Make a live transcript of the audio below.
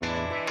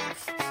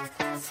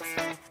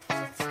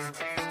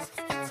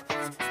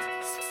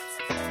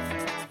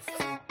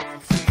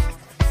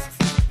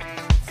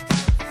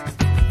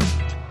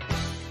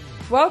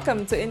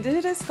Welcome to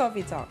Indigenous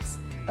Coffee Talks,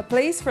 a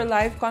place for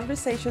live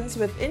conversations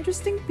with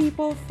interesting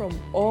people from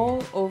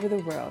all over the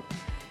world.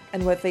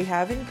 And what they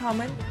have in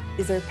common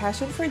is their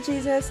passion for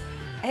Jesus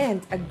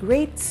and a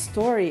great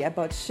story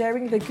about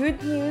sharing the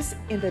good news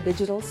in the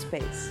digital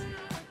space.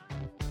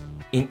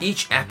 In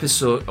each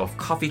episode of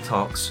Coffee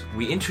Talks,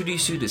 we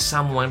introduce you to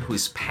someone who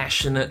is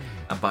passionate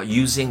about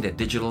using their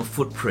digital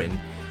footprint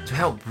to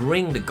help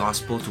bring the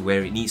gospel to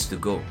where it needs to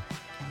go.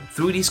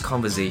 Through these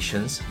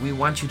conversations, we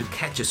want you to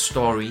catch a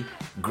story,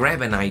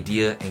 grab an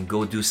idea, and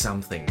go do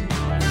something.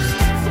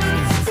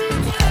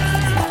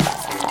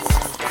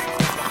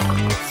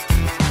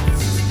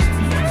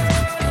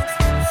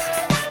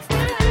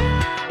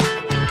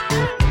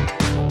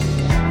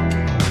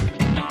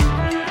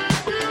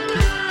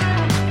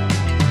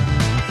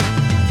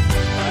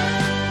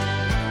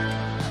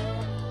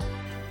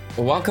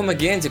 Welcome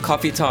again to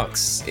Coffee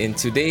Talks. In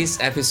today's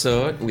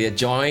episode, we are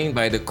joined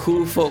by the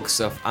cool folks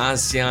of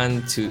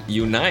ASEAN to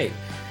Unite,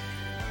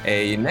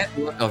 a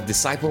network of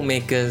disciple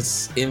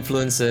makers,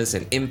 influencers,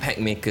 and impact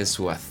makers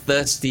who are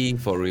thirsty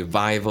for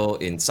revival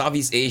in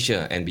Southeast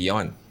Asia and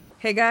beyond.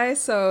 Hey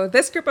guys, so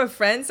this group of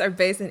friends are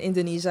based in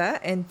Indonesia,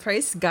 and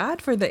praise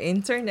God for the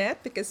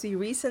internet because we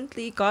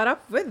recently caught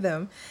up with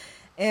them.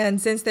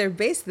 And since they're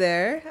based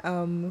there,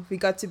 we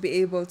got to be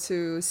able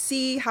to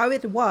see how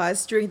it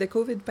was during the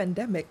COVID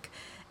pandemic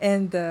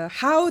and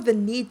how the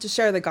need to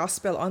share the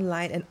gospel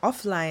online and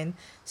offline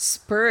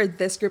spurred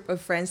this group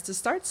of friends to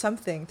start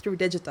something through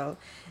digital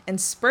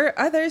and spur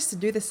others to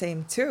do the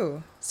same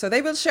too. So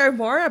they will share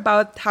more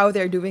about how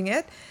they're doing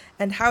it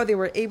and how they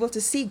were able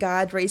to see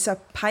God raise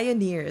up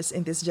pioneers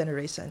in this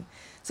generation.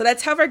 So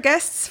let's have our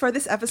guests for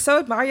this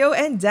episode, Mario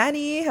and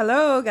Danny.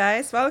 Hello,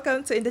 guys.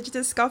 Welcome to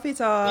Indigenous Coffee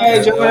Talk.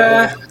 Hey,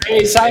 Jonah.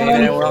 Hey,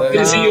 Simon. Good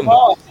to see you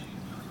all.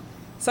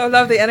 So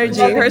love the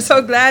energy. We're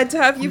so glad to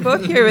have you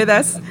both here with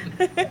us.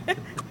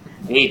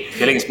 Hey,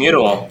 feelings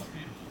mutual.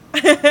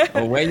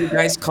 Where are you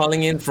guys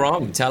calling in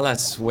from? Tell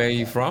us, where are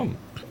you from?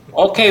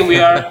 Okay,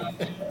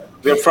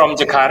 we're from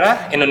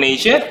Jakarta,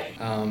 Indonesia.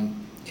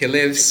 He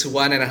lives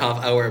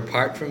 1.5 hours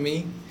apart from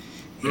me.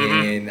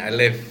 And I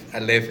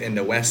live in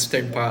the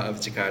western part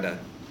of Jakarta.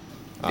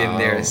 Been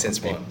there since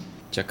born.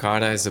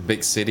 Jakarta is a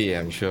big city,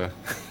 I'm sure.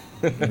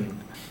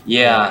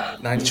 Yeah,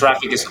 the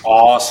traffic is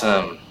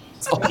awesome.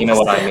 You know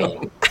what I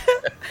mean?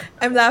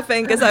 I'm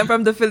laughing because I'm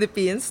from the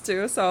Philippines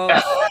too, so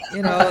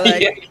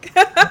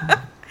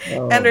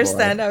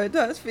understand how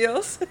it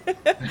feels.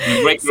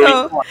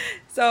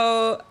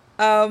 So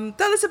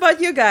tell us about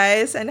you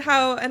guys and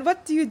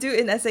what do you do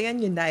in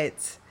ASEAN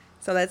Unite?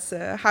 So let's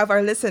have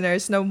our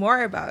listeners know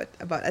more about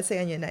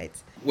ASEAN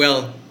Unite.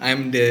 Well,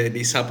 I'm the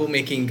disciple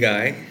making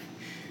guy,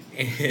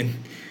 and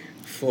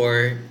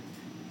for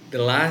the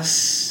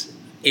last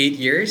 8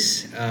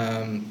 years,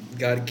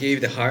 God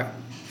gave the heart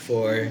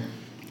for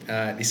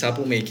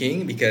disciple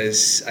making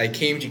because I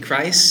came to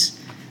Christ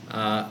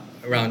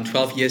around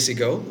 12 years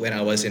ago when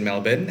I was in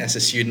Melbourne as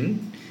a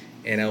student,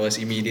 and I was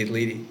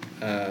immediately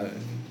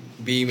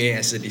being made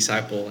as a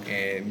disciple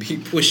and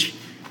being pushed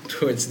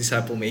towards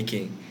disciple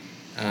making.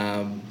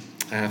 I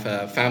have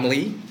a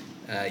family,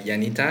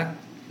 Yanita,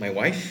 my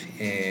wife,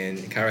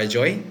 and Kara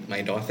Joy,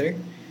 my daughter,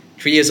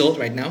 3 years old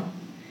right now.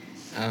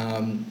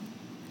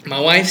 My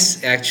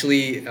wife's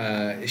actually,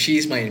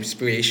 she's my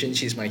inspiration,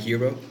 she's my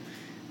hero.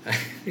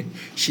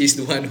 She's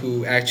the one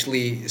who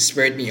actually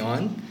spurred me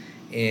on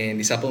in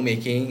disciple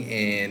making,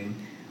 and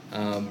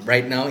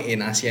right now in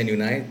ASEAN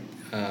Unite,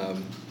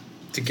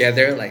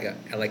 together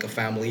like a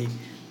family,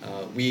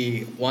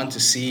 we want to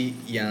see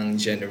young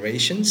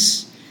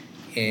generations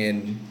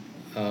and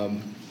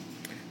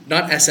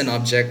not as an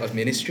object of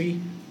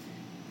ministry,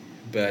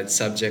 but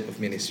subject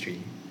of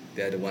ministry.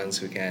 They're the ones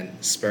who can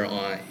spur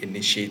on,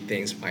 initiate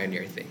things,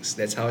 pioneer things.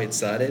 That's how it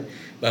started.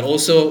 But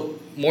also,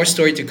 more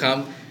story to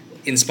come,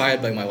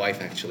 inspired by my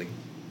wife, actually.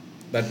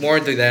 But more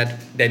to that,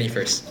 Danny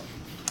first.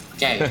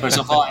 Okay, first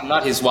of all, I'm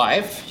not his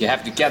wife. You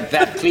have to get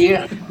that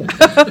clear.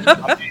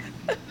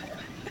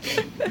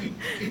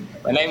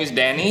 My name is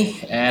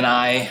Danny, and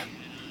I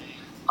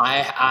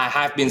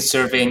have been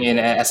serving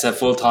as a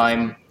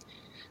full-time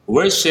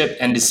worship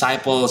and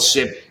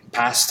discipleship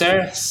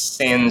pastor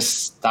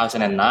since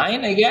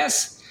 2009, I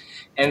guess.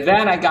 And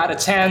then I got a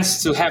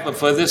chance to have a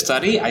further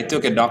study. I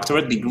took a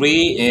doctorate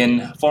degree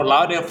in Fort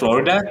Lauderdale,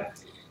 Florida.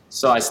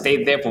 So I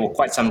stayed there for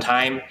quite some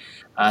time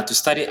to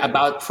study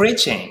about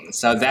preaching.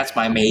 So that's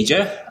my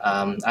major.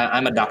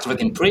 I'm a doctorate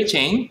in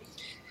preaching.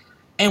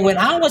 And when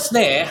I was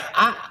there,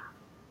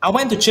 I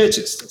went to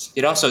churches,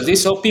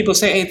 so people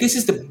say, hey, this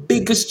is the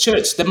biggest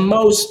church, the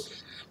most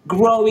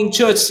growing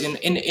church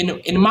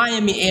in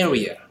Miami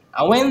area.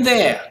 I went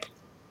there.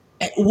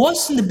 It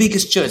wasn't the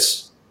biggest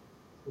church,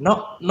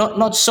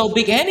 not so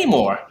big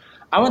anymore.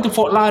 I went to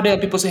Fort Lauderdale,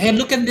 people say, hey,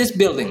 look at this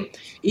building.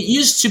 It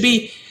used to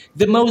be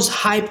the most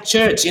hyped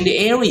church in the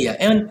area,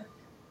 and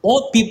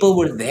all people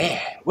were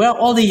there. Well,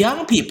 all the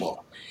young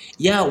people.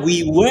 Yeah,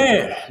 we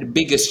were the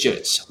biggest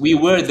church. We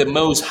were the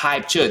most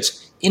hyped church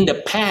in the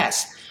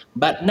past.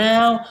 But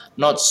now,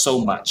 not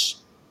so much.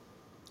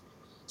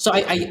 So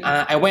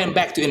I went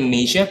back to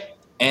Indonesia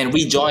and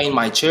rejoin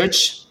my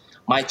church.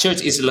 My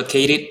church is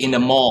located in a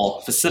mall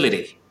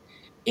facility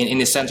in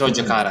the central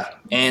Jakarta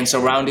and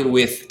surrounded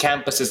with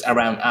campuses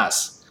around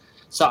us.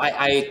 So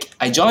I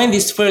joined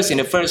this first in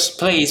the first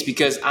place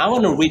because I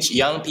want to reach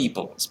young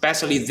people,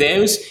 especially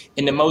those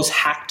in the most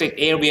hectic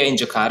area in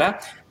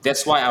Jakarta.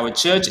 That's why our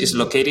church is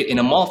located in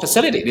a mall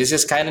facility. This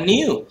is kind of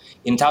new.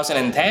 In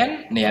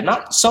 2010,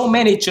 not so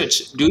many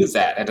churches do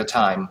that at the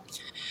time.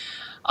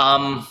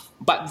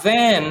 But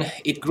then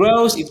it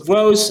grows.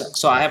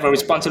 So I have a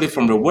responsibility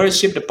from the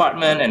worship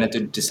department and the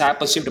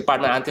discipleship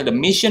department until the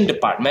mission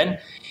department.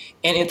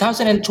 And in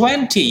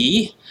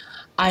 2020,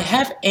 I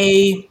have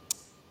I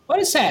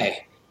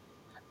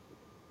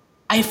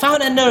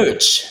found an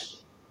urge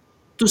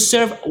to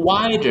serve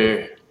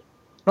wider,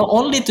 not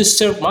only to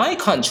serve my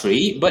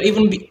country, but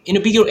even in a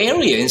bigger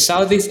area in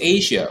Southeast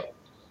Asia.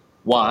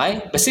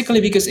 Why? Basically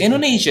because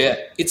Indonesia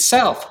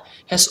itself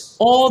has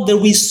all the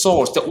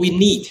resource that we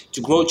need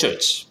to grow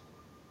church.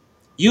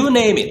 You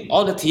name it,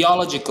 all the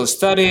theological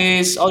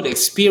studies, all the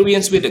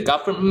experience with the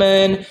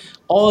government,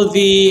 all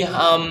the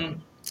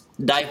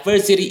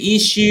diversity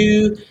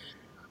issue,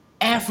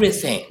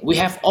 everything. We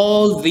have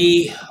all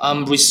the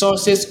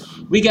resources.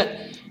 We got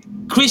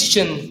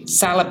Christian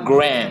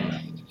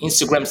Celebgram,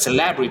 Instagram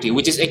celebrity,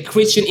 which is a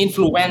Christian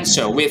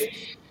influencer with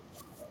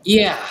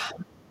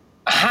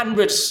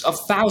hundreds of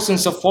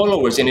thousands of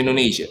followers in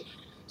Indonesia.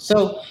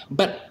 So,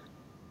 but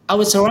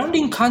our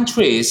surrounding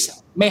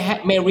countries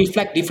may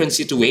reflect different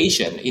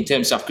situation in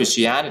terms of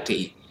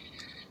Christianity.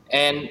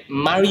 And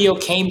Mario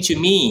came to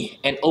me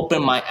and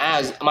opened my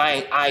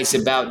eyes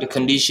about the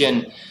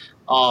condition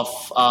of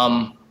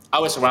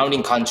our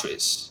surrounding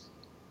countries.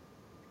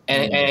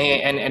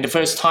 And the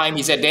first time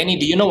he said, Danny,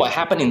 do you know what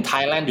happened in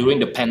Thailand during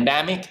the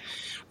pandemic?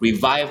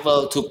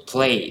 Revival took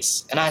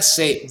place. And I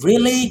say,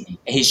 really?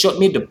 And he showed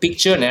me the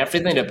picture and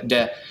everything,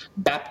 the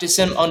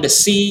baptism on the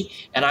sea.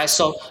 And I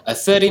saw a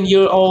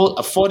 13-year-old,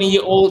 a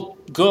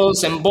 14-year-old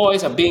girls and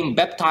boys are being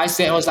baptized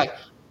there. I was like,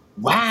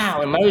 wow.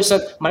 And Mario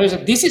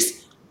said, this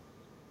is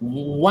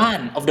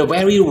one of the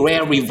very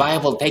rare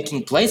revival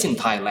taking place in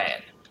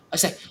Thailand. I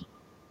said,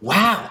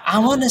 wow, I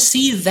want to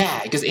see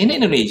that. Because in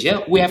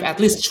Indonesia, we have at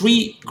least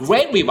 3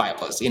 great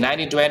revivals in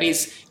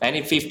 1920s,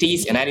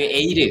 1950s, and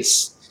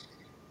 1980s.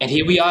 And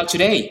here we are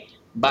today.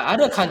 But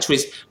other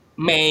countries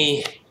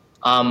may,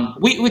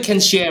 we can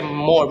share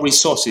more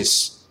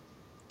resources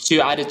to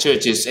other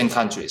churches and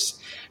countries,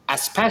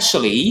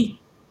 especially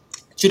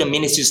to the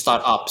ministry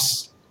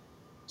startups.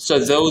 So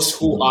those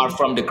who are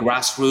from the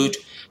grassroots,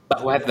 but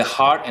who have the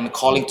heart and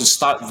calling to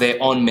start their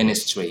own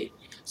ministry.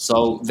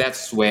 So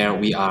that's where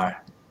we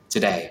are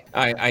today.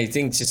 I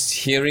think just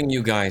hearing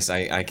you guys,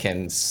 I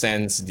can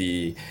sense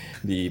the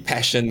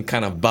passion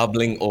kind of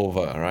bubbling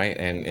over, right?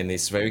 And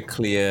it's very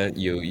clear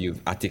you've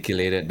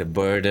articulated the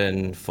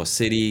burden for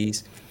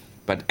cities,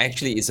 but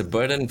actually it's a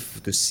burden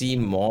to see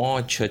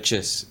more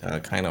churches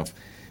kind of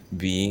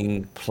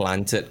being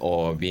planted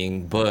or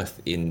being birthed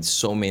in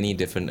so many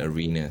different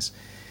arenas.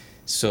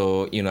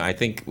 So, I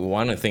think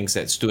one of the things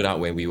that stood out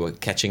when we were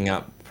catching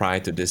up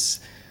prior to this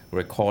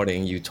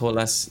recording, you told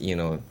us,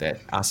 that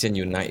ASEAN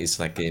Unite is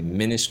like a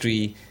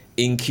ministry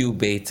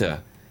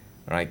incubator,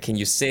 right? Can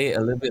you say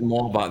a little bit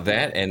more about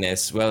that, and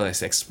as well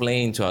as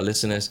explain to our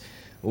listeners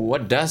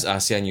what does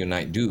ASEAN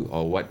Unite do,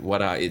 or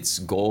what are its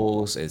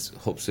goals, its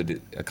hopes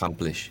to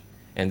accomplish?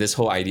 And this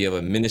whole idea of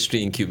a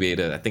ministry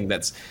incubator, I think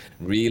that's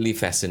really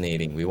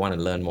fascinating. We want to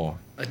learn more.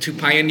 To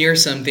pioneer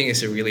something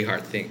is a really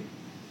hard thing.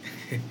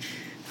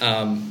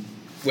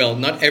 Well,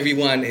 not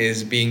everyone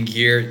is being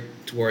geared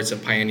towards a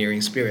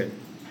pioneering spirit.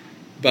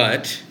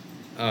 But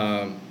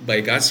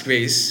by God's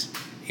grace,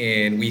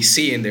 and we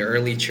see in the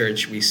early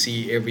church, we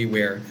see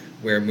everywhere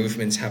where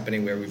movements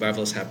happening, where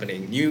revivals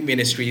happening, new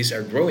ministries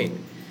are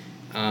growing,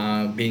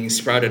 being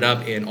sprouted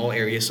up in all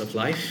areas of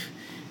life.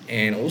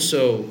 And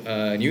also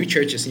new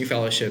churches, new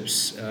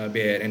fellowships,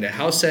 be it in the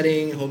house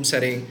setting, home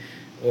setting,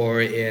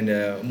 or in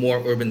a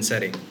more urban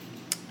setting.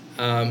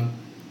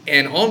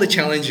 And all the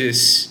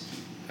challenges,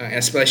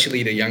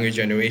 especially the younger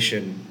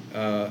generation,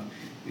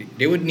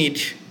 they would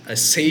need a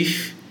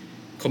safe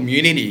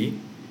community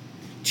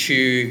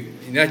to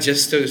not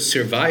just to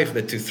survive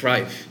but to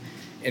thrive,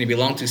 and we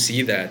long to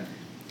see that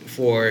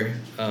for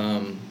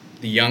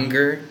the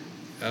younger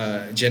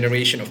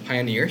generation of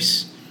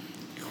pioneers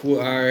who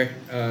are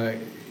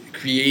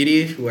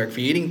creative, who are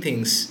creating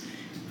things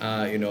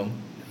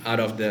out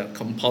of the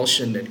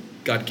compulsion that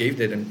God gave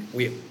them, and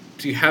we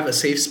to have a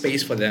safe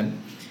space for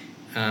them,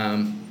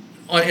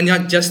 and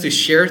not just to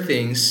share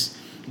things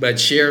but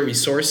share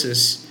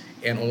resources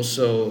and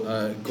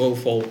also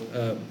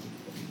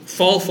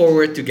fall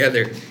forward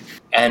together.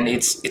 And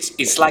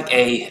it's like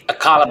a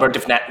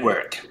collaborative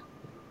network.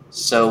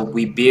 So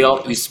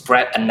we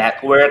spread a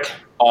network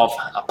of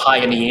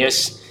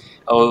pioneers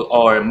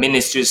or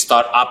ministry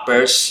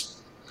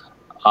start-uppers,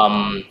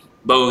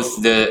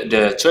 both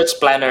the church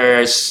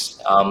planners,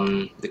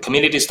 the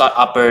community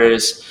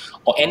start-uppers,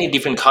 or any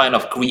different kind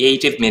of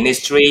creative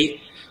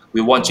ministry.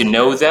 We want to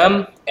know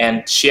them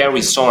and share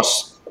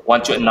resource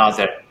one to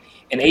another.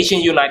 And Asian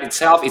Unite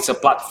itself is a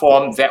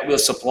platform that will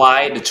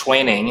supply the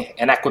training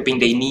and equipping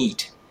they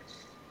need.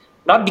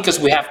 Not because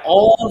we have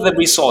all the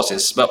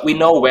resources, but we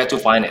know where to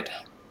find it.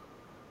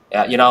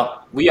 Yeah,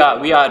 we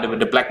are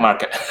the black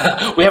market.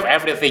 We have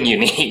everything you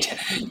need.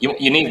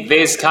 You need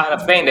this kind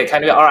of thing. That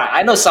kind of all right.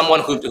 I know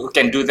someone who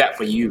can do that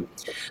for you.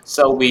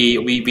 So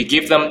we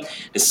give them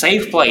the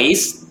safe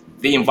place,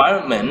 the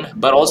environment,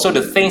 but also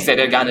the things that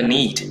they're gonna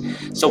need.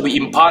 So we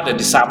impart the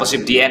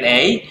discipleship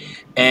DNA,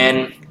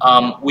 and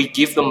we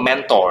give them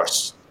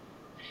mentors,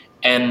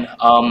 and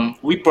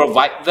we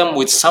provide them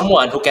with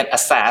someone who can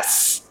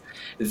assess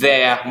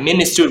their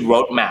ministry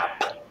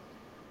roadmap.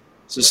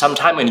 So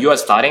sometime when you are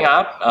starting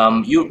up,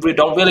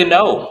 don't really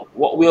know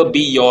what will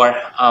be your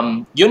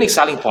unique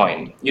selling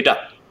point.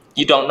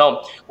 You don't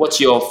know what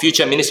your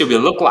future ministry will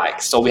look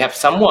like. So we have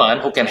someone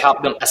who can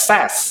help them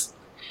assess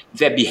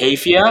their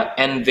behavior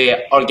and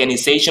their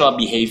organizational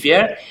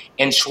behavior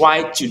and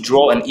try to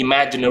draw an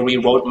imaginary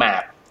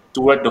roadmap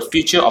toward the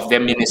future of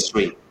their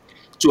ministry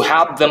to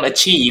help them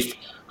achieve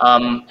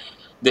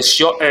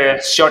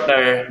the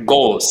shorter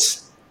goals.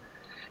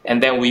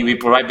 And then we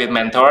provide with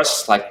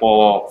mentors like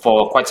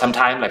for quite some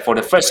time, like for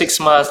the first 6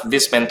 months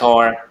this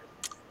mentor,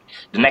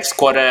 the next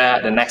quarter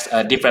the next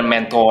different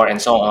mentor,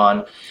 and so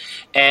on.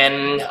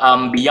 And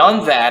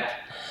beyond that,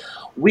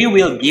 we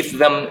will give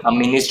them a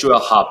ministerial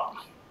hub.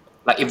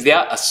 Like if they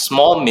are a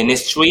small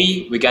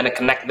ministry, we're going to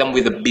connect them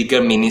with a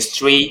bigger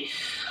ministry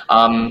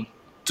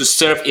to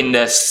serve in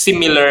the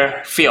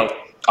similar field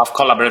of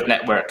collaborative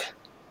network,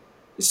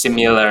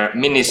 similar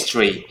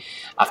ministry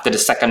after the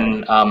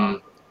second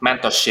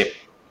mentorship.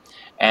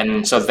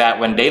 And so that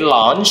when they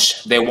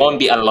launch, they won't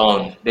be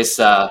alone. There's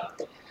a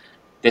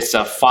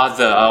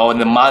father or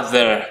the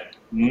mother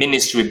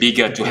ministry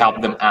bigger to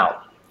help them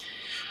out.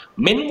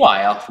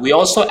 Meanwhile, we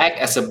also act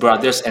as a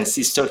brothers and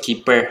sister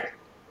keeper.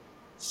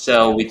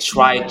 So we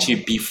try to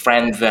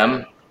befriend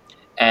them.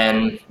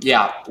 And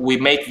yeah, we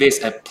make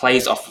this a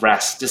place of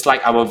rest, just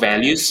like our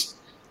values,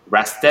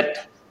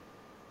 restedness.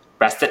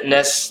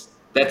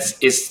 That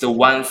is the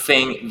one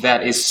thing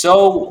that is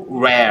so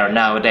rare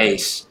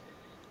nowadays,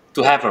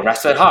 to have a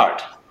rested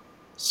heart.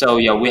 So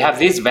yeah, we have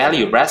this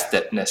value,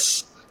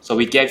 restedness. So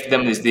we gave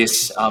them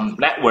this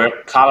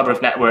network,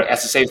 collaborative network,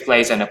 as a safe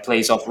place and a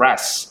place of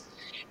rest.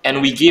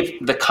 And we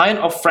give the kind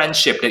of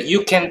friendship that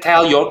you can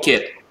tell your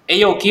kid, hey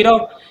yo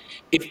kiddo,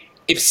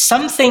 if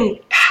something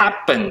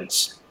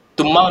happens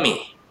to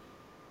mommy,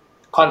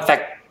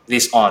 contact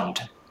this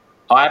aunt.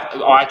 Or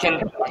I can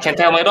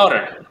tell my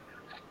daughter,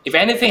 if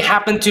anything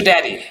happened to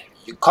daddy,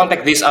 you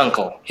contact this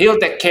uncle. He'll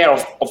take care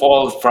of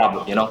all the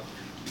problem.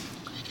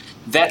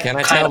 That Can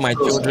I kind tell of my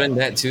closeness. children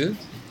that too?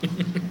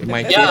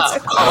 My kids, Yeah.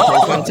 I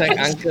can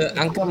contact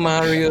Uncle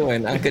Mario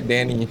and Uncle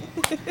Danny.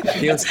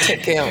 He'll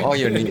take care of all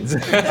your needs.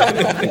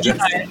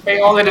 Pay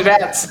all in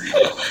advance.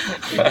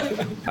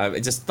 I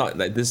just thought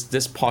that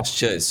this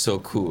posture is so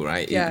cool,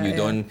 right? Yeah, You yeah.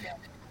 don't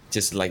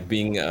just like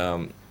being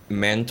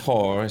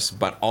mentors,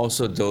 but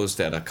also those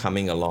that are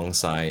coming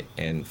alongside,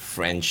 and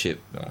friendship.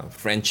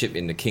 Friendship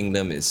in the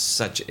kingdom is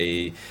such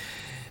a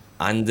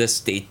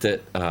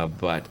understated,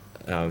 but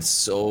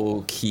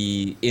so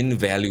key,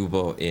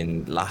 invaluable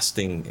in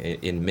lasting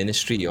in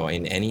ministry or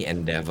in any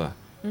endeavor.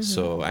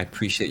 So I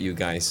appreciate you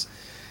guys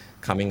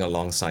coming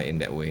alongside in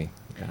that way.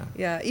 Yeah.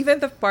 Yeah, even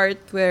the part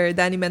where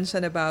Danny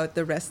mentioned about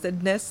the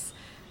restedness,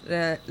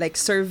 like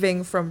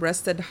serving from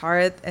rested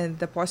heart, and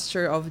the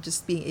posture of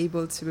just being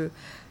able to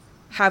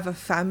have a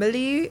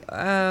family,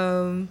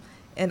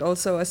 and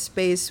also a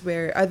space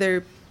where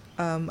other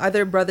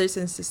brothers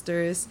and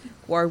sisters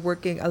who are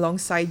working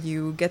alongside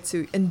you get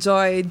to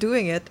enjoy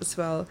doing it as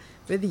well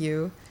with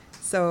you.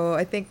 So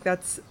I think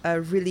that's a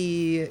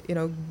really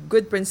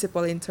good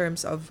principle in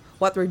terms of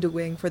what we're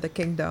doing for the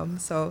kingdom.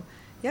 So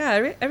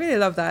yeah, I really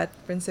love that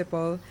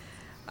principle.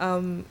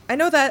 I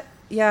know that,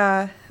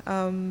 yeah.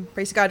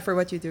 Praise God for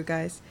what you do,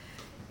 guys.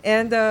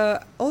 And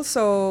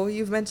also,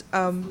 you've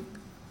mentioned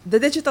the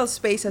digital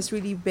space has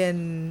really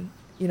been,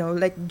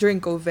 like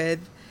during COVID,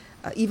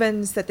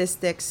 even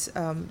statistics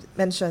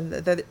mentioned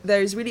that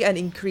there's really an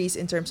increase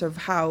in terms of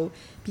how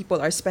people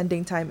are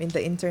spending time in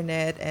the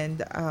internet,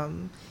 and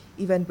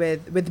even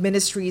with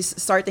ministries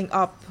starting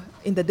up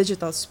in the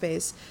digital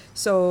space.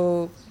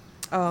 So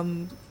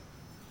I'm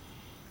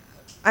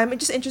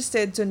just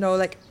interested to know,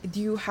 like, do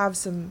you have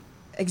some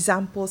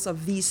examples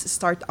of these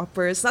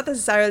start-uppers, not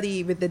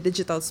necessarily with the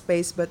digital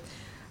space, but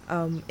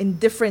in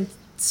different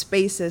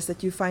spaces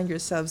that you find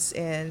yourselves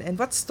in? And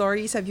what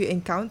stories have you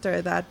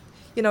encountered that,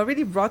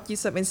 really brought you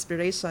some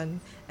inspiration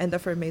and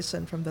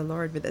affirmation from the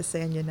Lord with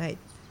ASEAN Unite?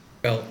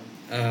 Well,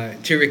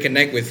 to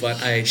reconnect with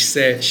what I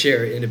said,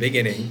 share in the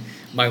beginning,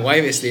 my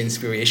wife is the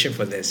inspiration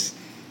for this.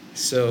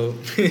 So,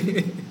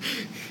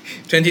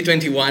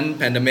 2021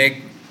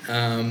 pandemic,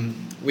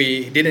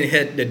 we didn't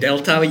hit the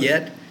Delta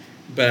yet,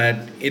 but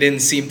it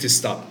didn't seem to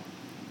stop.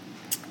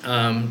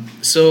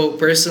 So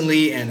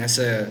personally, and as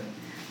a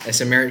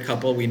married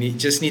couple,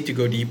 just need to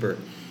go deeper.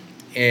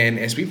 And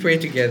as we pray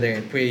together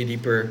and pray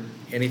deeper,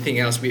 anything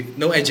else,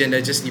 no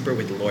agenda, just deeper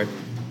with the Lord.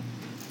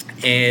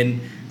 And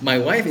my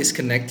wife is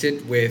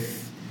connected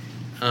with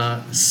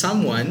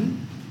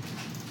someone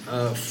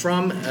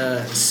from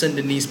a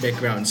Sundanese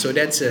background. So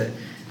that's an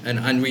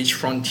unreached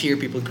frontier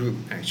people group,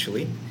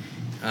 actually.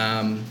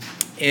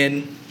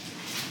 And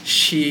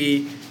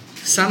she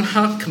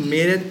somehow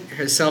committed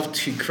herself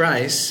to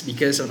Christ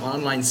because of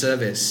online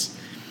service.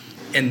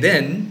 And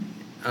then,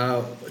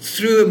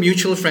 through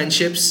mutual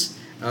friendships,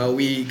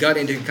 we got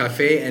into a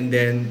cafe and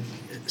then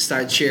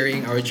started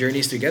sharing our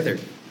journeys together.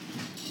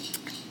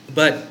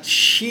 But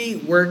she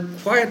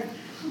worked quite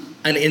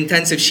an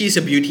intensive. She's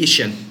a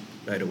beautician,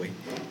 by the way.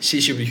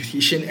 She's a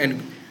beautician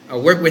and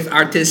work with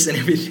artists and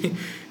everything.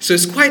 So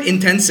it's quite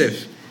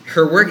intensive.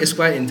 Her work is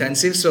quite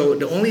intensive. So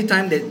the only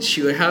time that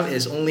she would have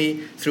is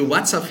only through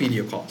WhatsApp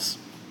video calls.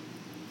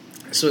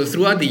 So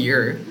throughout the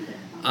year,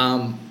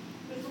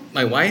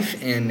 my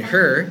wife and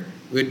her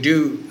would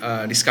do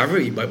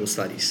discovery Bible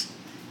studies,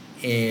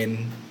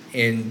 and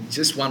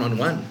just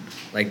one-on-one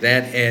like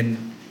that.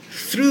 And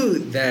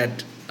through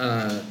that,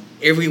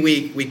 every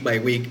week by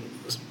week,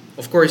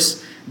 of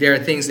course, there are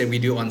things that we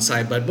do on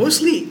site, but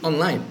mostly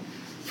online.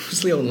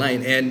 Mostly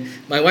online. And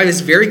my wife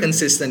is very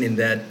consistent in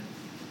that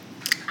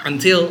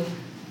until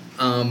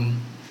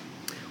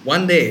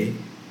one day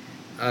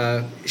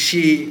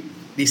she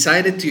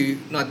decided to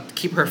not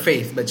keep her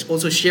faith, but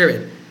also share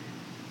it.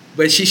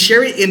 But she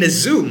shared it in a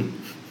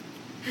Zoom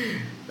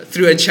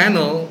through a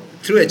channel,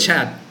 through a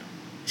chat.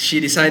 She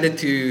decided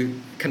to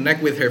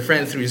connect with her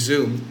friend through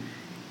Zoom.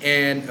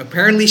 And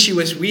apparently she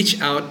was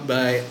reached out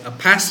by a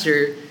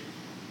pastor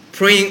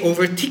praying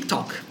over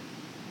TikTok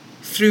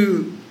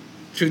through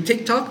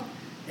TikTok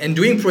and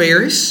doing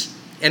prayers,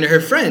 and her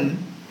friend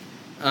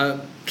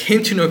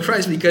came to know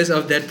Christ because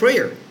of that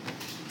prayer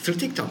through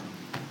TikTok.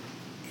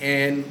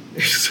 And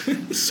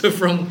so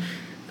from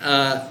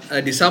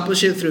a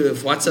discipleship through a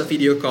WhatsApp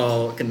video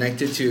call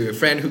connected to a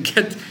friend who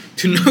get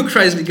to know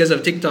Christ because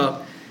of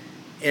TikTok,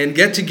 and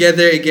get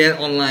together again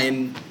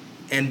online.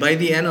 And by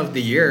the end of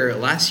the year,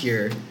 last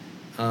year,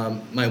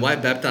 my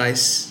wife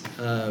baptized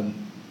our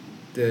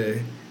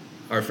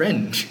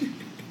friend.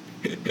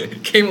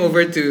 Came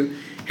over to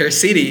her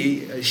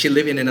city. She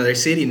lived in another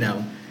city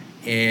now,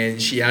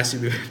 and she asked to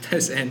be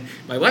baptized. And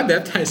my wife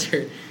baptized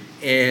her,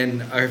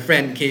 and our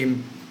friend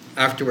came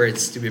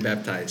afterwards to be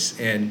baptized.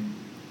 And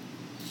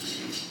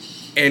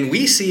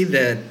we see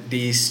that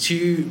these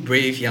two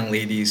brave young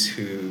ladies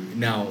who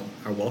now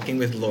are walking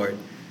with the Lord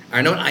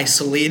are not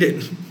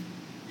isolated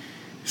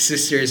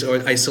sisters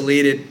or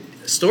isolated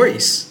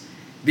stories.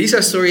 These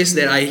are stories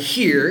that I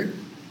hear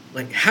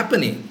like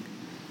happening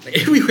like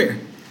everywhere.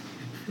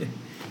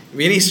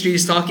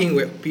 Ministries talking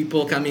with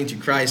people coming to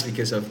Christ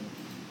because of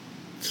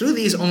through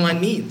these online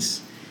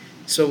means.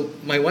 So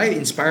my wife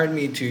inspired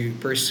me to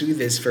pursue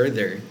this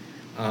further,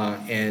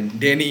 and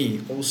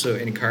Danny also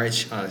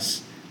encouraged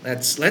us.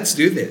 Let's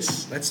do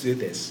this. Let's do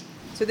this.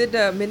 So did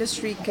the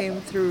ministry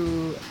came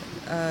through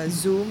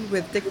Zoom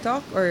with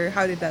TikTok, or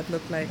how did that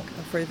look like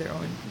further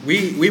on?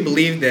 We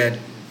believe that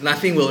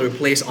nothing will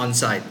replace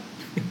on-site.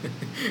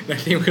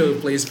 Nothing will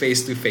replace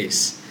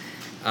face-to-face.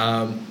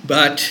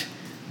 But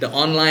the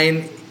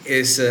online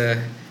is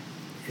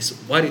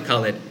what do you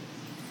call it?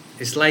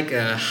 It's like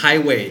a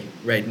highway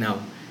right now.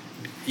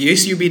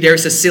 Used to be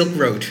there's a Silk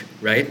Road,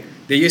 right?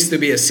 There used to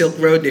be a Silk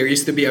Road. There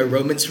used to be a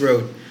Romans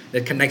Road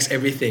that connects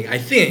everything. I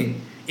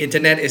think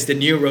internet is the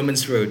new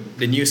Romans Road,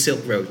 the new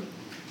Silk Road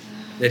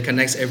that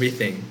connects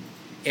everything.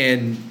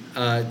 And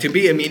to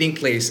be a meeting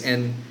place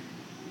and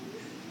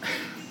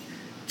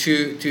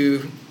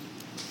to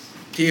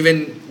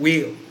even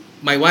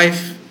my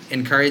wife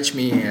encouraged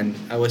me, and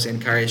I was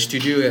encouraged to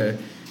do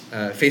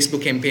a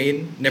Facebook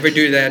campaign. Never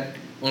do that.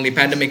 Only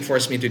pandemic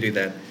forced me to do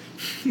that.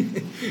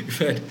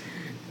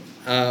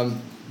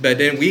 But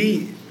then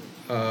we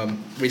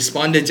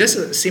responded, just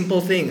a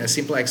simple thing, a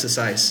simple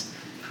exercise.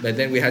 But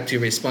then we had to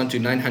respond to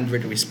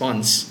 900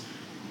 response.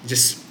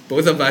 Just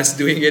both of us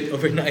doing it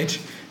overnight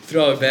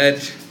through our bed,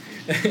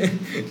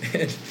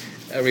 and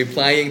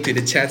replying to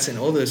the chats and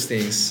all those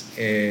things.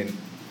 And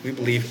we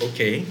believe,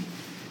 okay,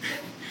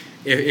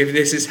 if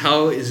this is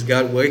how is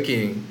God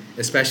working,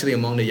 especially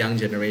among the young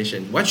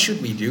generation, what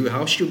should we do?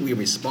 How should we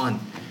respond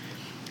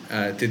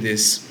to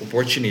this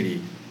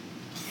opportunity?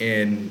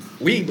 And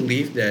we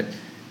believe that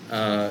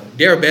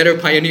there are better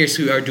pioneers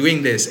who are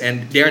doing this,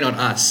 and they are not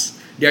us.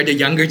 They are the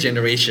younger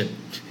generation.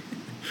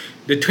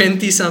 The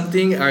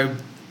 20-something are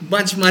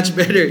much, much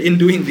better in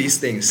doing these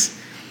things.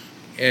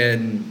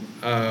 And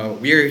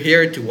we're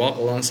here to walk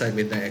alongside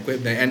with them,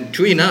 equip them. And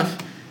true enough,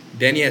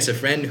 Danny has a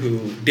friend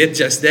who did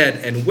just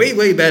that, and way,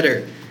 way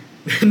better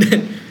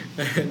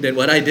than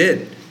what I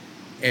did.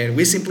 And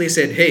we simply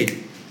said,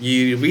 hey,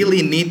 you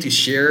really need to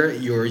share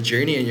your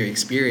journey and your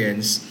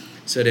experience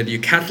so that you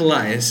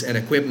catalyze and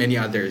equip many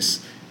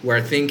others who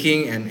are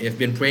thinking and have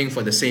been praying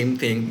for the same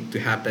thing to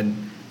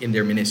happen in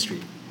their ministry.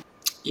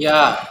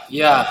 Yeah.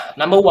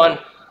 Number one,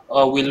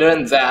 we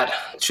learned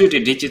that through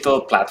the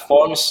digital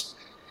platforms,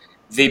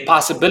 the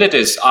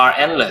possibilities are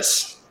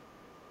endless.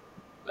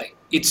 Like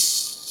it's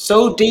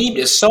so deep.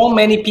 There's so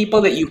many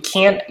people that you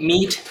can't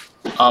meet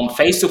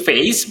face to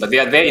face, but they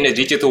are there in a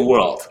digital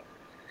world.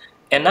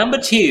 And number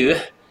two,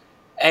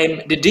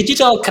 the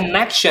digital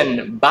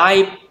connection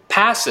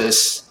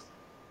bypasses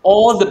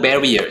all the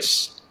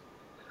barriers.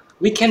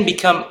 We can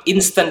become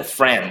instant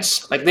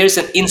friends. Like there's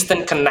an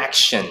instant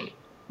connection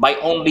by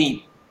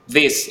only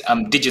this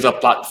digital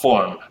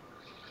platform.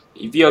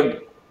 If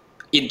you're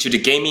into the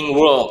gaming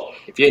world,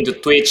 if you're into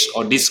Twitch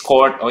or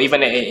Discord, or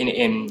even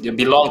you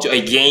belong to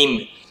a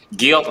game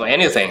guild or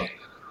anything,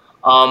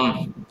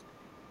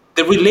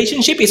 the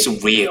relationship is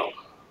real.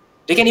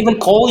 They can even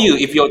call you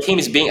if your team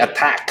is being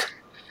attacked.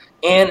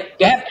 And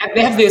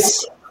they have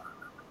this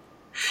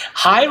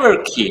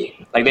hierarchy.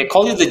 Like they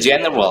call you the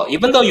general,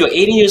 even though you're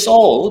 18 years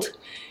old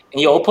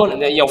and your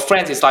opponent, your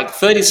friend is like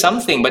 30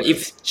 something. But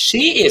if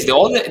she is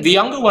the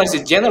younger one is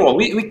the general,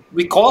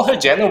 we call her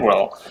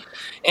general.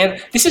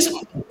 And this is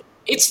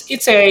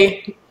it's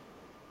a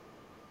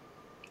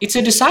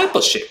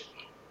discipleship.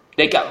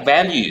 They got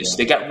values,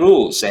 they got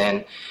rules,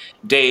 and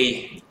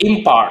they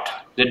impart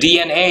the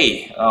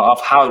DNA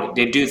of how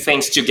they do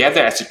things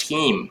together as a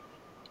team.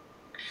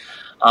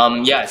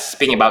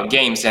 Speaking about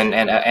games and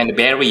the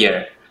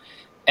barrier,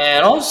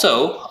 and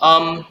also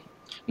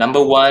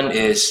number one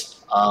is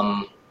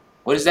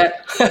what is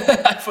that?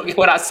 I forget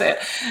what I said.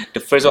 The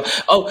first one,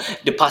 oh,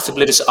 the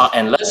possibilities are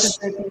endless.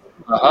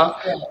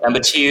 Uh-huh. Number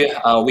two,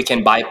 we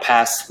can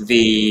bypass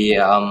the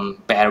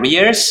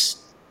barriers.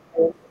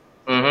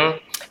 Mhm.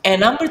 And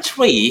number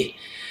three,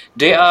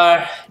 there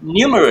are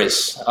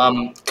numerous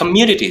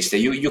communities that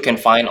you can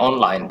find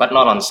online, but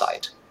not on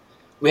site.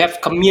 We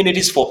have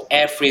communities for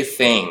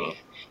everything.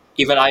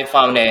 Even I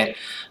found a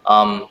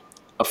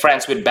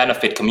friends with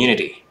benefit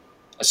community,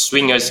 a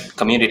swingers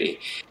community.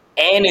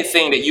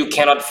 Anything that you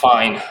cannot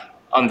find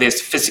on this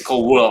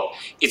physical world,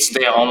 it's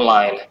there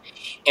online.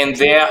 And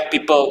there,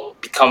 people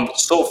become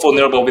so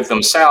vulnerable with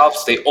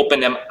themselves. They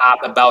open them up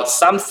about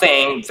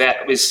something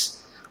that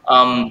was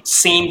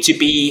seemed to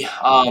be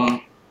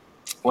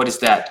what is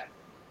that,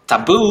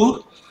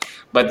 taboo.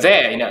 But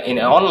there, in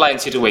an online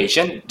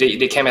situation,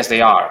 they came as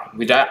they are,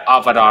 without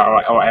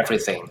avatar or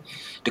everything.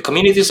 The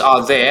communities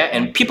are there,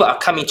 and people are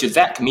coming to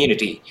that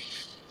community.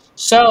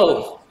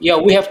 So, yeah,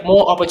 we have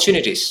more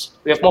opportunities.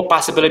 We have more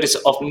possibilities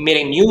of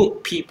meeting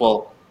new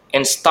people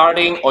and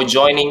starting or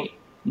joining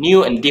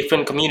new and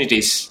different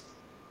communities,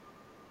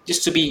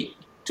 just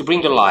to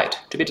bring the light,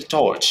 to be the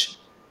torch,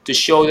 to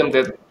show them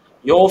that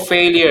your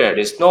failure,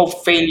 there's no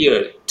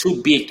failure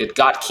too big that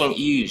God can't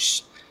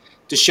use,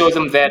 to show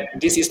them that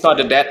this is not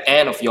the dead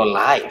end of your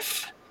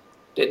life.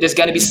 There's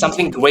going to be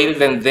something greater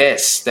than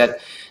this. That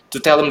to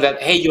tell them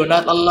that, hey, you're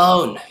not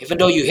alone. Even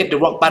though you hit the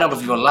rock bottom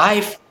of your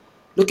life,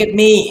 look at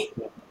me.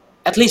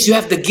 At least you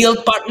have the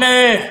guild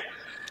partner.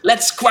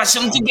 Let's crush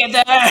them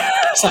together.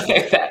 Something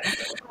like that.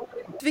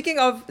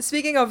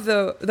 Speaking of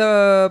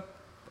the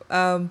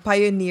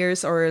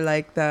pioneers, or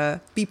like the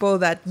people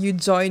that you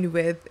join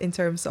with in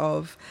terms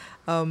of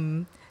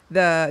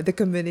the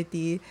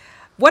community,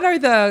 what are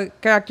the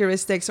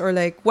characteristics, or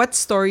like what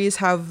stories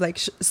have like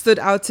stood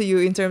out to you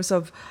in terms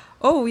of,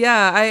 oh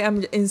yeah, I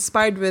am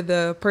inspired with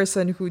the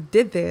person who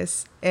did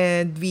this,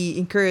 and we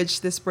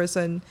encourage this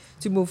person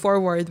to move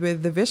forward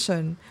with the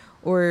vision?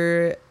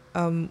 Or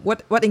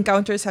what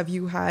encounters have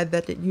you had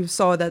that you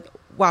saw that,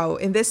 wow,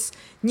 in this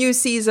new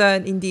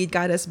season, indeed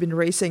God has been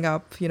raising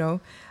up,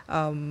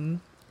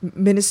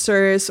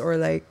 ministers, or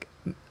like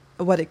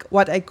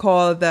what I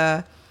call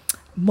the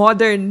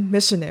modern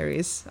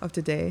missionaries of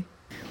today?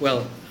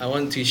 Well, I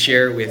want to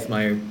share with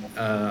my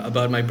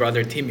about my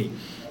brother Timmy.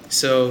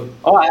 So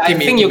Oh, I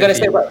Timmy, think you're gonna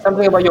say Timothy.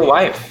 something about your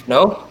wife.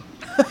 No?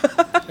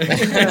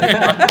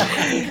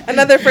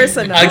 Another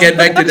person I'll now. get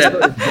back to that.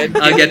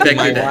 I'll get back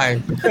My to that.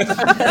 wife.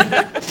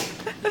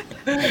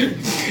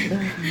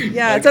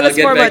 Yeah, tell I'll us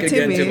get more back about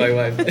again Timmy to my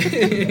wife.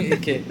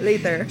 Okay.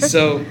 later.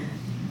 So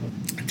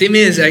Timmy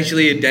is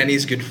actually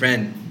Danny's good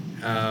friend,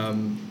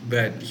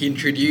 but he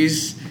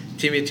introduced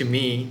Timmy to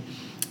me,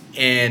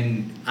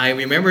 and I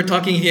remember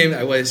talking to him.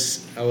 I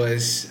was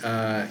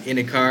in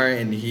a car,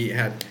 and he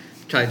had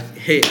tried.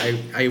 Hey,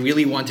 I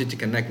really wanted to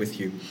connect with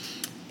you,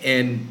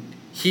 and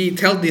he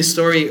told this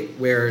story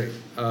where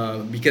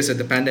because of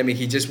the pandemic,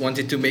 he just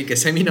wanted to make a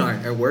seminar,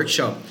 a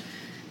workshop,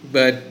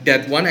 but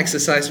that one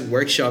exercise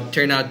workshop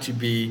turned out to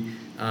be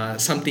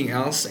something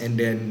else, and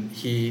then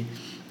he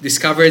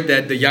discovered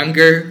that the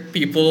younger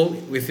people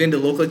within the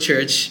local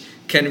church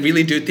can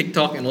really do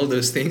TikTok and all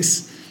those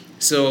things.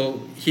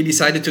 So he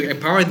decided to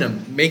empower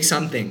them, make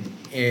something.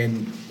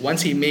 And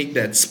once he made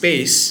that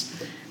space,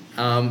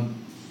 um,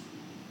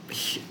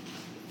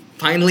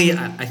 finally,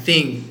 I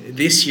think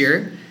this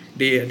year,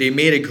 they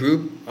made a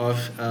group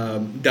of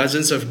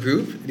dozens of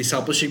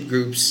discipleship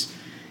groups,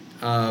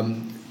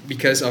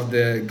 because of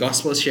the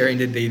gospel sharing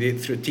that they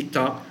did through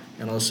TikTok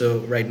and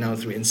also right now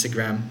through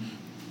Instagram.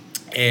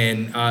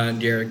 And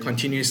they're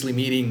continuously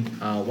meeting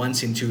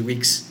once in 2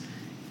 weeks.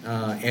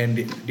 And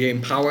they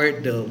empower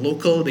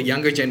the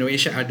younger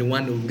generation are the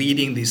one who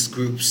leading these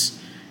groups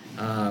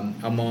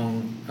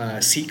among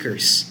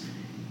seekers.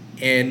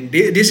 And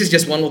this is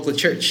just one local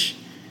church.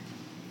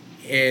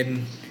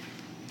 And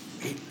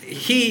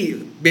he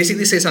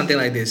basically says something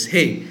like this: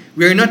 hey,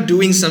 we're not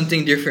doing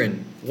something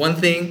different. One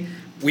thing,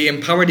 we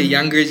empower the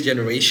younger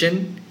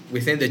generation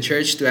within the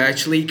church to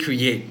actually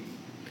create.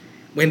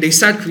 When they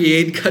start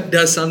create, God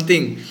does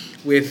something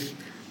with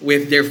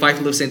their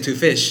 5 loaves and 2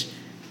 fish.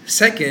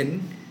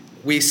 Second,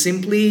 we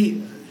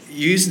simply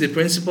use the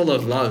principle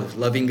of love,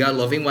 loving God,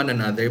 loving one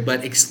another,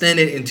 but extend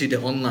it into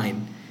the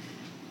online.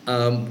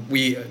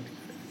 We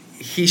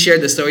He shared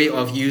the story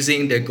of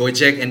using the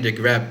Gojek and the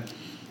Grab,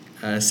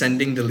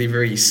 sending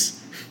deliveries.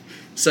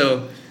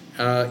 So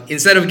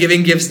instead of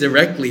giving gifts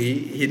directly,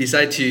 he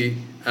decided to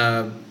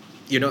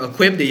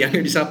equip the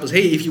younger disciples.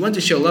 Hey, if you want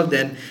to show love,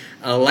 then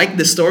like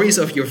the stories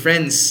of your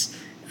friends,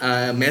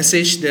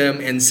 message them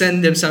and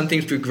send them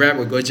something through Grab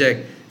or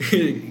Gojek.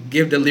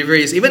 Give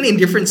deliveries, even in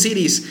different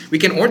cities. We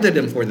can order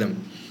them for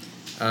them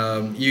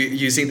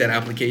using that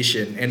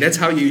application, and that's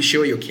how you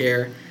show your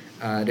care.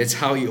 That's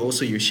how you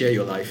share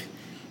your life.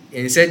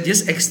 And he said,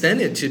 just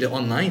extend it to the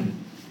online.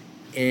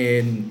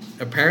 And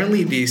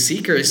apparently, the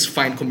seekers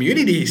find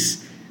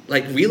communities,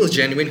 like real,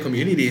 genuine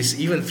communities,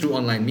 even through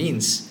online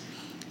means.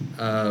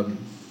 And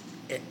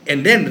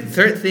then the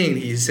third thing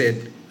he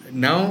said,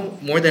 now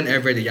more than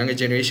ever, the younger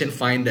generation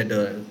find that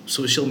the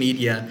social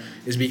media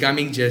is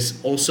becoming just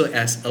also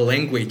as a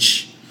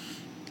language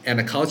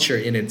and a culture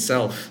in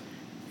itself.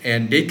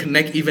 And they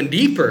connect even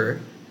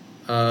deeper,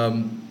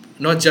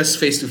 not just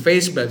face to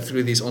face, but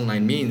through these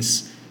online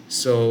means.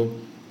 So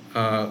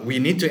we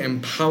need to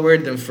empower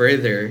them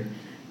further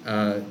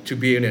to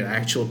be an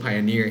actual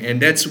pioneer.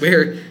 And that's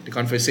where the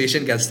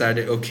conversation got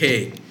started.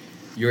 Okay,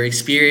 your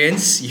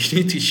experience, you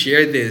need to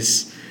share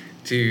this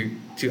to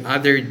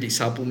other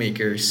disciple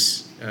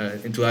makers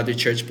and to other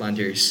church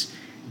planters.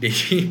 They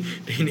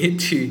need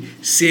to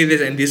see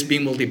this and this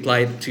being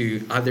multiplied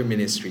to other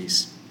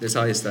ministries. That's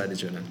how it started,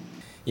 Jonah.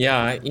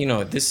 Yeah,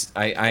 this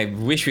I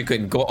wish we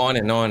could go on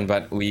and on,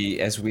 but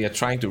as we are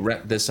trying to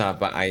wrap this up,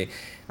 but I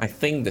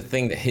think the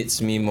thing that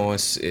hits me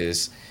most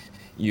is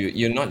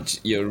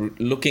you're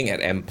looking at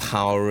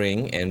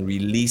empowering and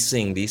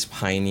releasing these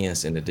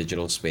pioneers in the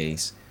digital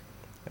space.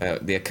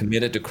 They're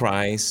committed to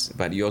Christ,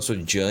 but you also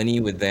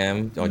journey with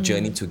them or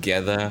journey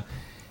together,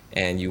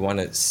 and you want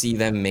to see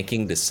them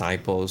making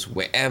disciples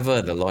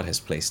wherever the Lord has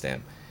placed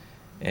them.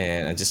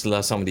 And I just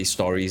love some of these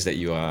stories that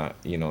you are,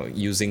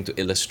 using to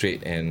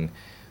illustrate, and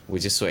we're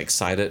just so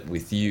excited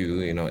with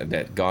you,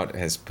 that God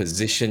has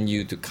positioned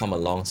you to come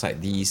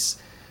alongside these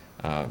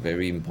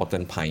very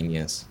important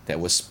pioneers that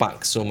will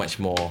spark so much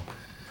more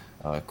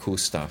cool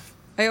stuff.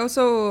 I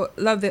also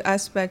love the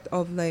aspect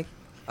of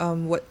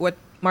what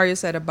Mario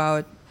said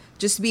about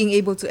just being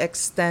able to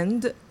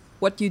extend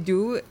what you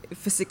do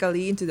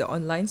physically into the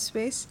online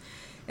space,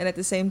 and at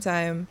the same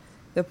time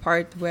the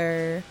part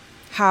where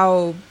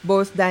how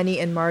both Danny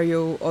and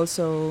Mario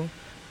also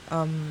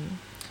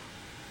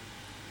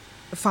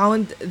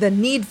found the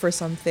need for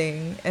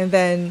something and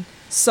then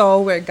saw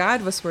where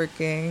God was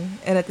working,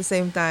 and at the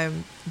same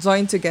time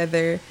joined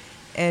together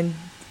and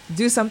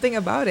do something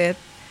about it.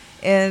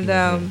 And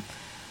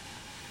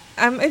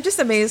I'm just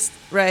amazed,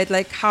 right?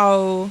 Like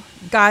how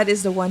God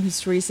is the one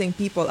who's raising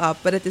people up,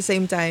 but at the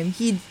same time,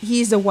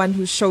 he's the one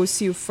who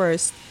shows you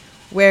first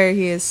where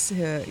he is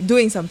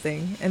doing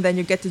something, and then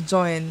you get to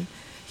join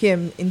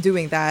him in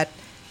doing that.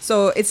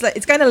 So it's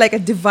kind of like a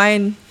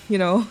divine,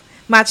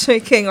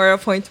 matchmaking or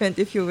appointment,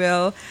 if you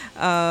will.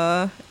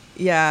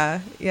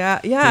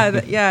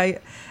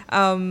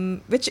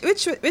 Which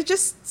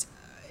just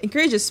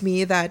encourages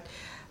me that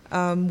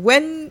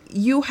when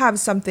you have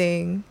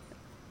something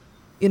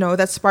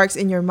that sparks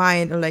in your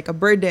mind, or like a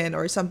burden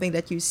or something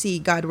that you see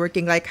God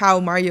working, like how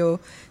Mario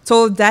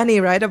told Danny,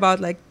 right, about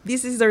like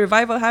this is the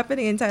revival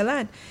happening in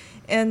Thailand.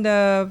 And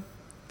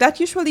that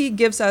usually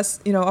gives us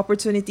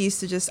opportunities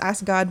to just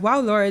ask God, wow,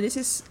 Lord,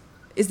 is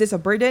this a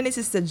burden? Is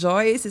this the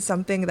joy? Is this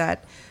something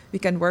that we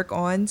can work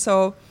on?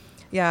 So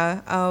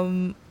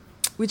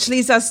which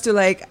leads us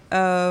to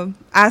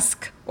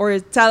ask or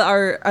tell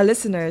our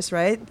listeners,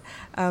 right?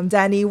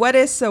 Danny, what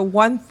is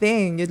one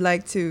thing you'd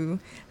like to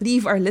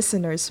leave our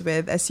listeners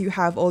with as you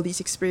have all these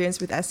experience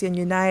with ASEAN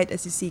Unite,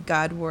 as you see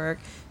God work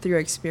through your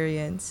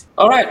experience?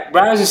 All right,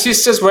 brothers and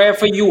sisters,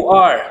 wherever you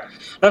are,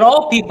 not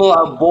all people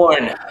are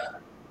born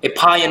a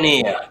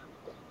pioneer.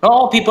 Not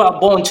all people are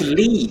born to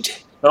lead.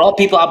 Not all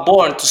people are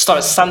born to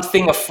start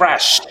something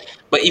afresh.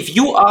 But if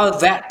you are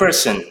that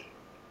person,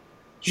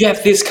 you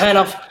have this kind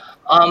of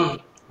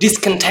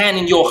discontent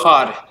in your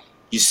heart.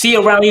 You see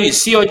around you, you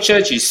see your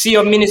church, you see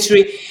your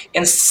ministry,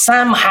 and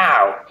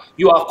somehow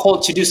you are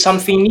called to do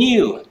something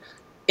new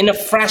in a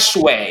fresh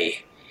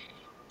way,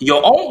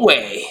 your own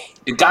way,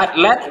 the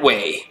God-led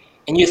way.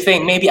 And you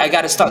think, maybe I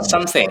got to start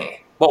something.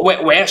 But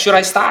where should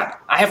I start?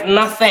 I have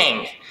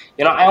nothing.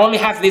 I only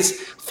have these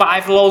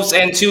 5 loaves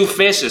and 2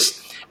 fishes.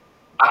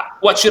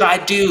 What should I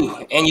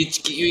do? And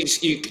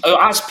you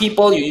ask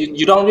people,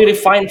 you don't really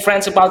find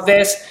friends about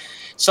this.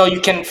 So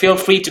you can feel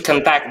free to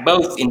contact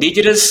both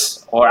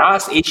Indigenous or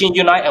us, ASEAN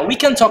Unite, and we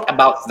can talk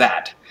about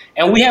that.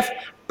 And we have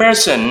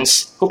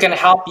persons who can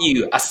help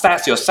you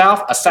assess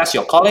yourself, assess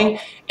your calling,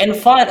 and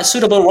find a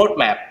suitable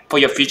roadmap for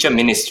your future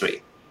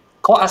ministry.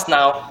 call us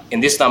now in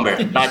this number.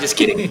 Not just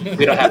kidding.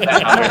 We don't have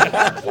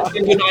that number.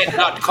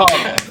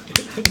 Infinite.com.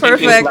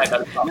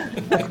 Perfect.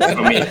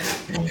 For me.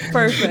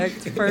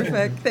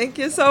 Perfect. Thank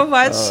you so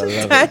much, Oh,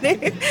 I love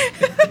Danny.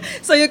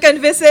 So you can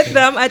visit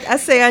them at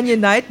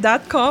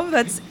aseanunite.com.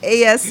 That's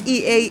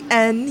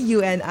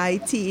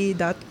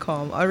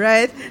ASEANUNITE.com. All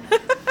right.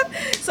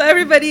 So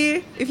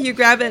everybody, if you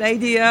grabbed an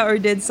idea or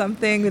did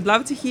something, we'd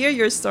love to hear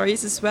your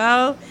stories as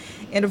well.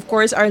 And of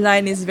course, our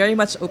line is very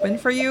much open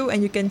for you.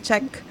 And you can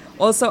check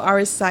also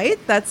our site.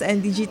 That's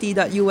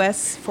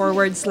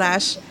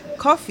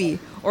ndgt.us/coffee.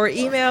 Or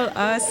email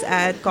us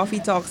at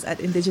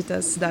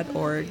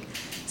coffeetalks@indigitus.org.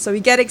 So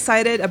we get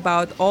excited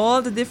about all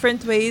the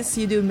different ways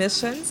you do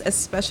missions,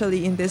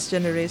 especially in this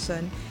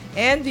generation.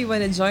 And we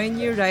want to join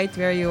you right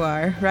where you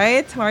are.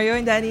 Right, Mario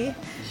and Danny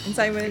and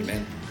Simon?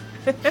 Amen.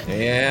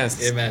 Yes.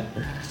 Amen.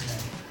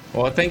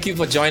 Well, thank you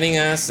for joining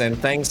us,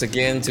 and thanks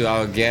again to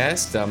our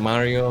guests,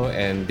 Mario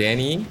and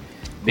Danny.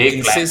 We Big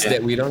insist pleasure.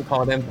 that we don't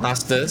call them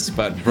pastors,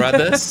 but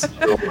brothers.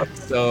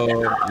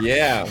 So,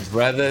 yeah,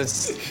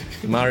 brothers,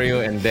 Mario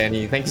and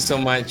Danny. Thank you so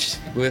much.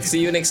 We'll see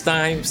you next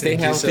time. Stay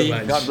Thank you so healthy.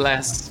 much. God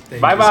bless.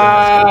 Thank Bye-bye. you so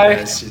much. God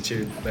bless you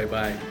too.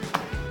 Bye-bye.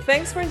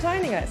 Thanks for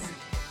joining us.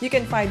 You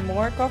can find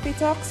more Coffee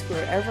Talks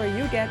wherever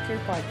you get your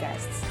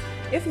podcasts.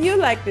 If you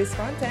like this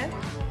content,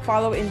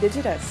 follow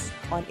Indigitus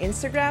on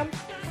Instagram,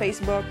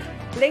 Facebook,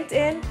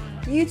 LinkedIn,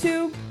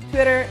 YouTube,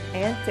 Twitter,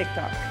 and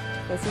TikTok.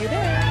 We'll see you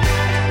there.